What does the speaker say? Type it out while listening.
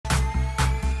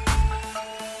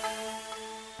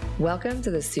Welcome to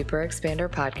the Super Expander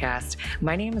Podcast.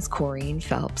 My name is Corrine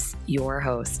Phelps, your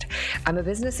host. I'm a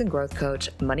business and growth coach,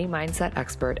 money mindset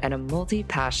expert, and a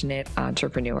multi-passionate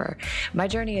entrepreneur. My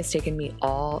journey has taken me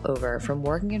all over, from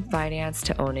working in finance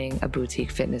to owning a boutique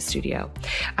fitness studio.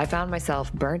 I found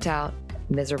myself burnt out,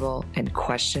 miserable, and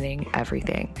questioning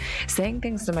everything, saying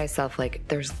things to myself like,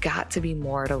 there's got to be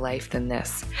more to life than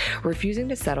this. Refusing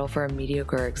to settle for a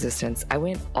mediocre existence, I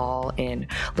went all in,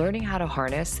 learning how to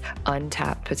harness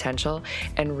untapped potential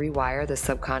and rewire the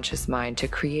subconscious mind to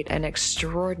create an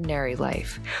extraordinary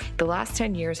life. The last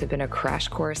 10 years have been a crash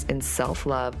course in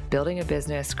self-love, building a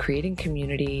business, creating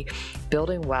community,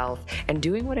 building wealth, and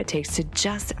doing what it takes to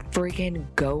just freaking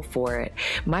go for it.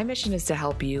 My mission is to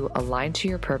help you align to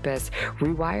your purpose,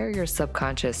 rewire your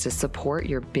subconscious to support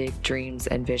your big dreams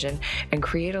and vision, and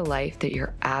create a life that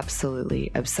you're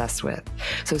absolutely obsessed with.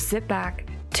 So sit back,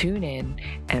 tune in,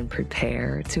 and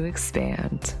prepare to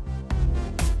expand.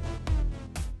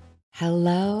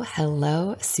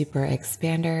 Hello, super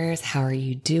expanders. How are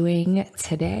you doing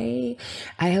today?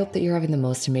 I hope that you're having the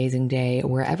most amazing day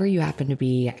wherever you happen to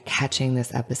be catching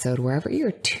this episode, wherever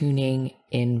you're tuning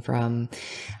in from.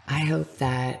 I hope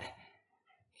that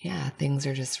things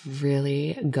are just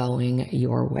really going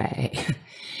your way.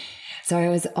 So I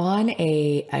was on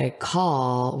a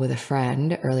call with a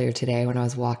friend earlier today when I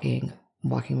was walking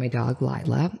my dog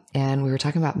Lila, and we were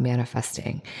talking about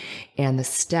manifesting and the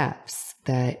steps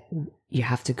that you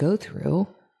have to go through,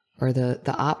 or the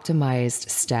optimized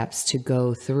steps to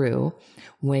go through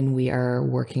when we are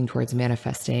working towards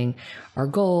manifesting our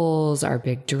goals, our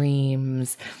big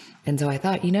dreams. And so I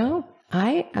thought,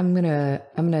 I'm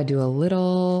gonna do a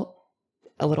little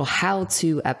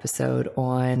how-to episode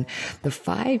on the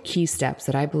 5 key steps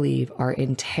that I believe are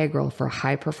integral for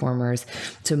high performers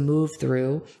to move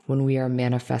through when we are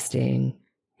manifesting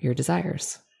your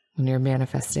desires, when you're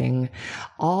manifesting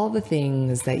all the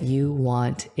things that you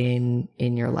want in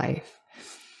your life.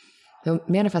 So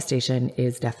manifestation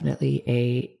is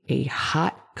definitely a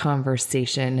hot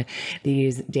conversation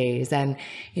these days. And,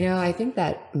 I think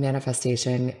that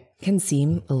manifestation can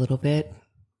seem a little bit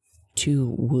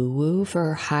too woo-woo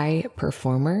for high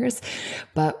performers,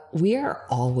 but we are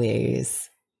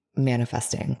always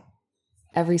manifesting.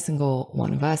 Every single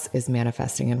one of us is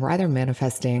manifesting, and we're either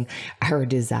manifesting our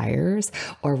desires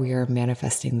or we are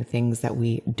manifesting the things that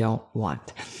we don't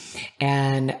want.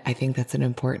 And I think that's an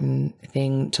important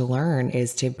thing to learn,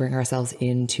 is to bring ourselves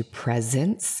into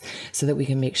presence so that we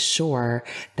can make sure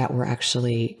that we're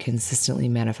actually consistently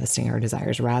manifesting our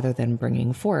desires rather than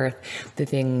bringing forth the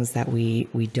things that we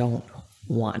don't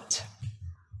want.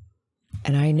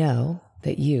 And I know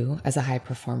that you, as a high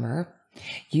performer,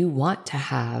 you want to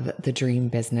have the dream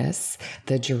business,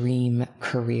 the dream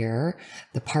career,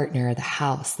 the partner, the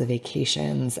house, the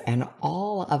vacations, and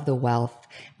all of the wealth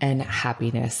and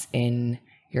happiness in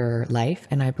your life.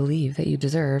 And I believe that you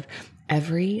deserve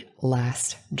every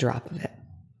last drop of it.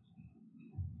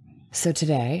 So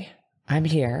today, I'm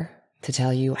here to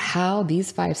tell you how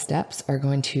these 5 steps are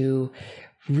going to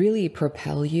really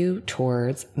propel you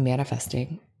towards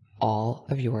manifesting all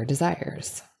of your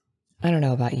desires. I don't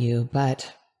know about you,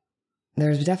 but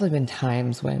there's definitely been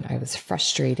times when I was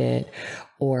frustrated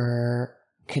or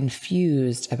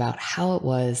confused about how it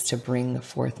was to bring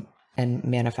forth and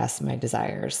manifest my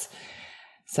desires.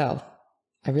 So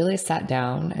I really sat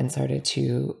down and started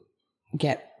to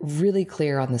get really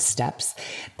clear on the steps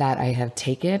that I have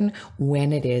taken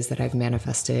when it is that I've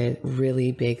manifested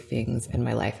really big things in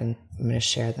my life. And I'm going to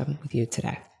share them with you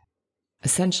today.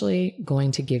 Essentially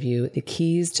going to give you the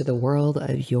keys to the world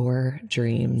of your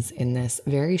dreams in this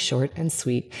very short and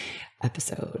sweet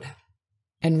episode.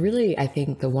 And really, I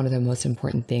think one of the most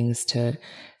important things to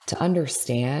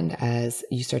understand as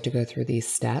you start to go through these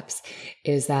steps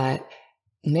is that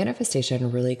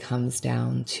manifestation really comes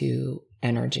down to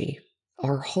energy.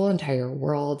 Our whole entire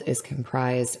world is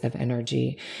comprised of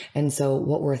energy. And so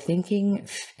what we're thinking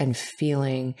and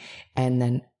feeling and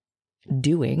then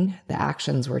doing, the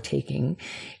actions we're taking,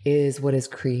 is what is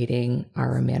creating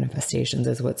our manifestations,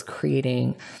 is what's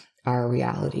creating our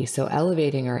reality. So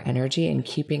elevating our energy and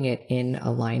keeping it in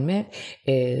alignment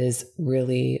is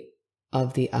really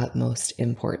of the utmost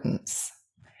importance.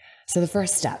 So the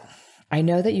first step, I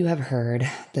know that you have heard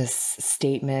this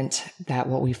statement that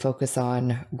what we focus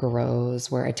on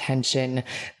grows, where attention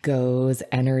goes,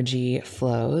 energy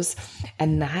flows.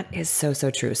 And that is so, so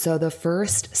true. So the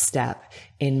first step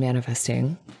in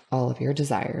manifesting all of your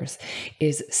desires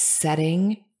is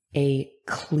setting a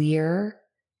clear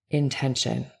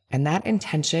intention. And that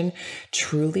intention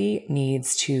truly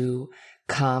needs to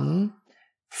come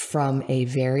from a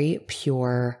very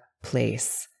pure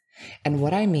place. And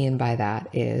what I mean by that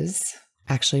is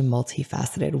actually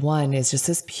multifaceted. One is just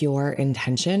this pure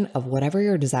intention of whatever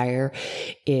your desire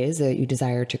is that you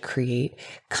desire to create,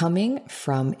 coming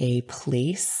from a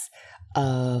place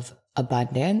of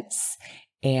abundance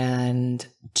and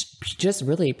just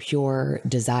really pure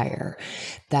desire.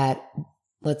 That,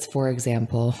 for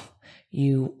example,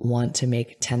 you want to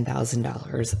make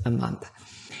 $10,000 a month.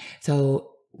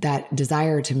 So that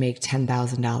desire to make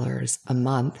 $10,000 a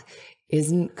month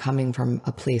isn't coming from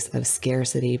a place of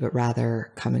scarcity, but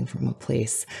rather coming from a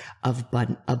place of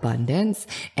abundance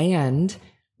and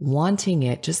wanting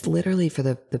it just literally for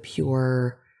the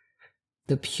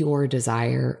pure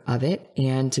desire of it,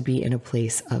 and to be in a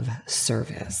place of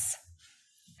service.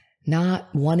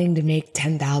 Not wanting to make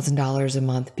 $10,000 a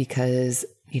month because,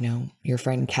 your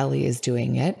friend Kelly is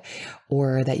doing it,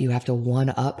 or that you have to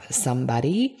one up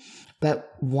somebody,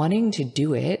 but wanting to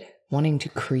do it, wanting to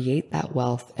create that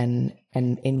wealth and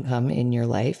income in your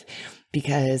life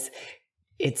because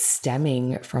it's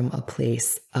stemming from a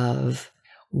place of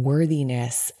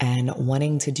worthiness and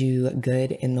wanting to do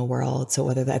good in the world. So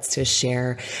whether that's to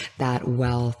share that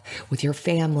wealth with your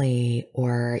family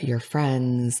or your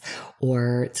friends,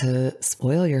 or to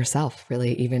spoil yourself,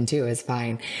 really, even too, is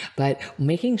fine. But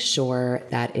making sure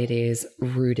that it is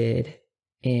rooted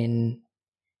in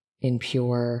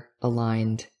pure,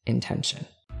 aligned intention.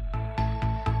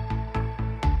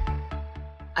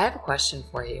 I have a question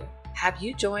for you. Have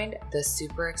you joined the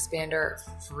Super Expander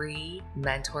free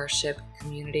mentorship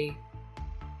community?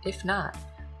 If not,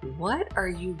 what are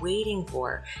you waiting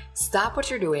for? Stop what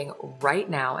you're doing right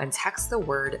now and text the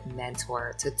word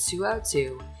mentor to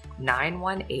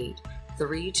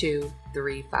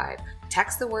 202-918-3235.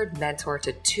 Text the word mentor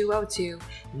to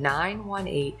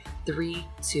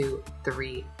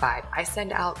 202-918-3235. I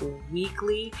send out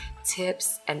weekly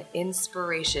tips and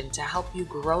inspiration to help you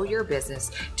grow your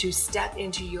business, to step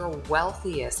into your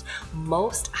wealthiest,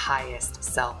 most highest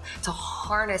self, to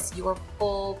harness your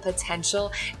full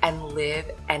potential and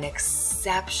live an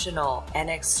exceptional and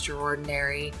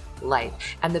extraordinary life.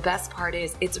 And the best part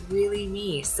is, it's really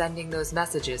me sending those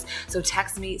messages. So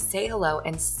text me, say hello,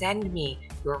 and send me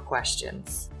your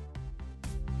questions.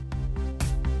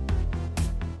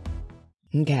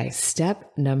 Okay,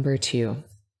 step number 2.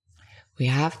 We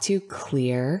have to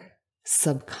clear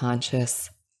subconscious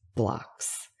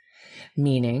blocks,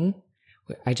 meaning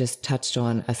I just touched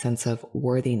on a sense of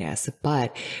worthiness,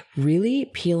 but really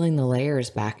peeling the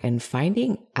layers back and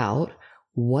finding out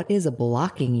what is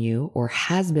blocking you or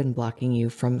has been blocking you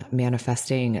from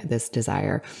manifesting this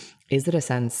desire. Is it a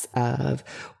sense of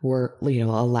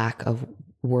a lack of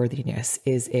worthiness?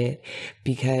 Is it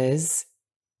because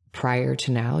prior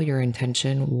to now, your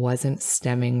intention wasn't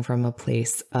stemming from a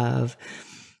place of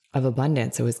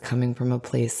abundance? It was coming from a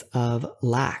place of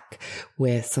lack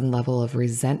with some level of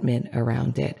resentment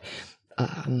around it,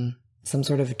 some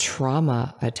sort of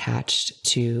trauma attached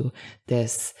to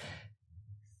this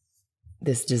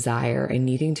desire, and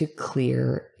needing to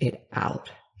clear it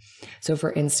out. So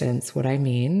for instance, what I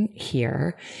mean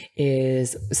here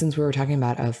is, since we were talking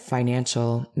about a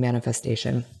financial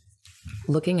manifestation,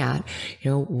 looking at,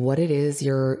 what it is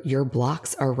your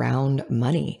blocks around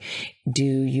money. Do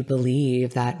you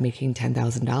believe that making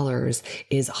 $10,000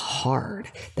 is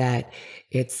hard, that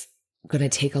it's going to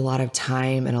take a lot of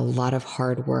time and a lot of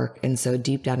hard work? And so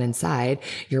deep down inside,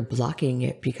 you're blocking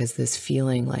it because this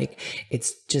feeling like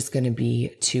it's just going to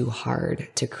be too hard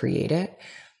to create it.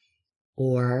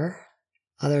 Or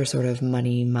other sort of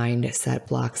money mindset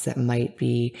blocks that might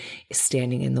be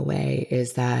standing in the way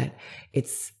is that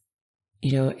it's,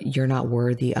 you're not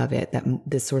worthy of it, that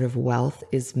this sort of wealth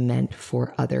is meant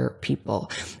for other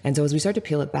people. And so as we start to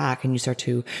peel it back and you start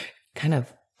to kind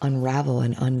of unravel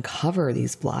and uncover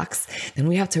these blocks, then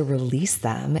we have to release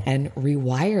them and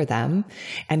rewire them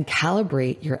and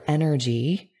calibrate your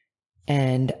energy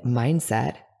and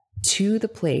mindset to the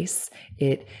place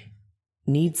it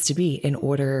needs to be in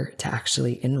order to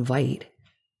actually invite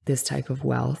this type of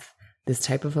wealth, this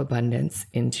type of abundance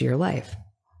into your life.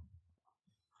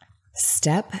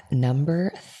 Step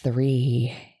number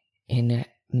 3 in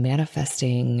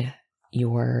manifesting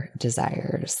your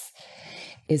desires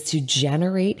is to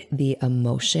generate the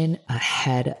emotion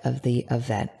ahead of the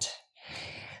event.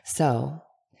 So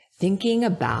thinking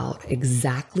about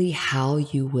exactly how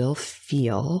you will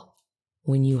feel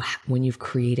when you've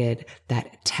created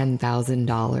that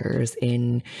 $10,000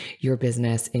 in your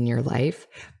business, in your life,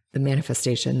 the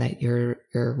manifestation that you're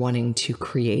wanting to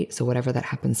create. So whatever that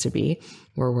happens to be,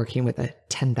 we're working with a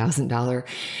 $10,000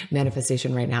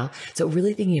 manifestation right now. So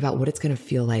really thinking about what it's going to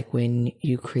feel like when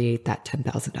you create that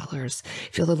 $10,000.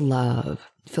 Feel the love,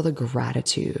 Feel the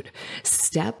gratitude.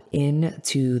 Step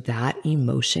into that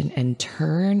emotion and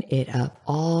turn it up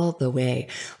all the way.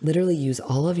 Literally use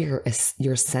all of your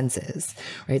senses,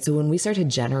 right? So when we start to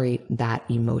generate that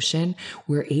emotion,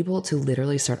 we're able to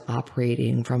literally start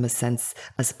operating from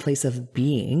a place of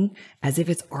being as if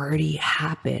it's already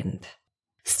happened.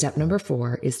 Step number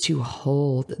 4 is to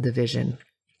hold the vision.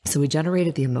 So we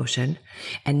generated the emotion,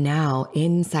 and now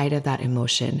inside of that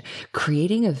emotion,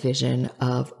 creating a vision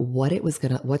of what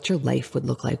your life would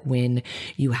look like when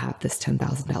you have this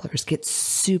 $10,000. Get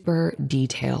super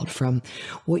detailed, from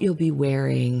what you'll be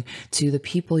wearing to the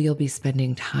people you'll be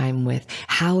spending time with,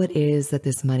 how it is that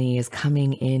this money is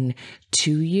coming in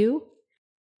to you,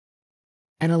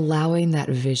 and allowing that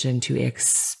vision to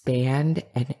expand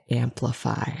and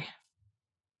amplify.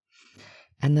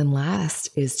 And then last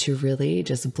is to really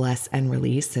just bless and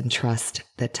release and trust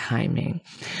the timing.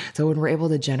 So when we're able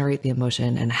to generate the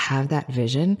emotion and have that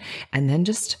vision, and then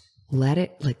just let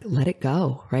it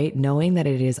go, right? Knowing that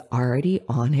it is already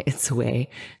on its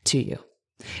way to you.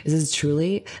 This is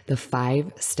truly the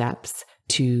 5 steps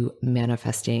to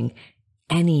manifesting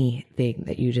anything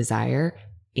that you desire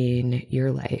in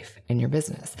your life and your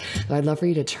business. So I'd love for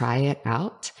you to try it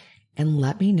out and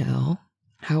let me know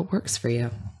how it works for you.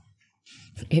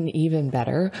 And even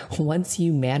better, once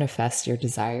you manifest your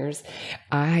desires,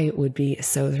 I would be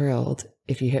so thrilled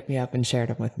if you hit me up and shared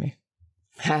them with me.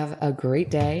 Have a great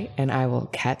day, and I will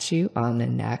catch you on the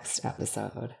next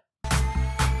episode.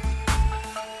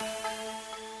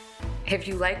 If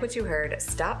you like what you heard,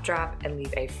 stop, drop, and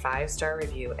leave a 5-star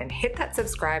review and hit that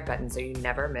subscribe button so you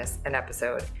never miss an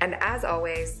episode. And as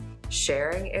always,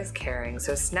 sharing is caring,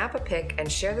 so snap a pic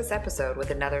and share this episode with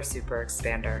another super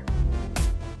expander.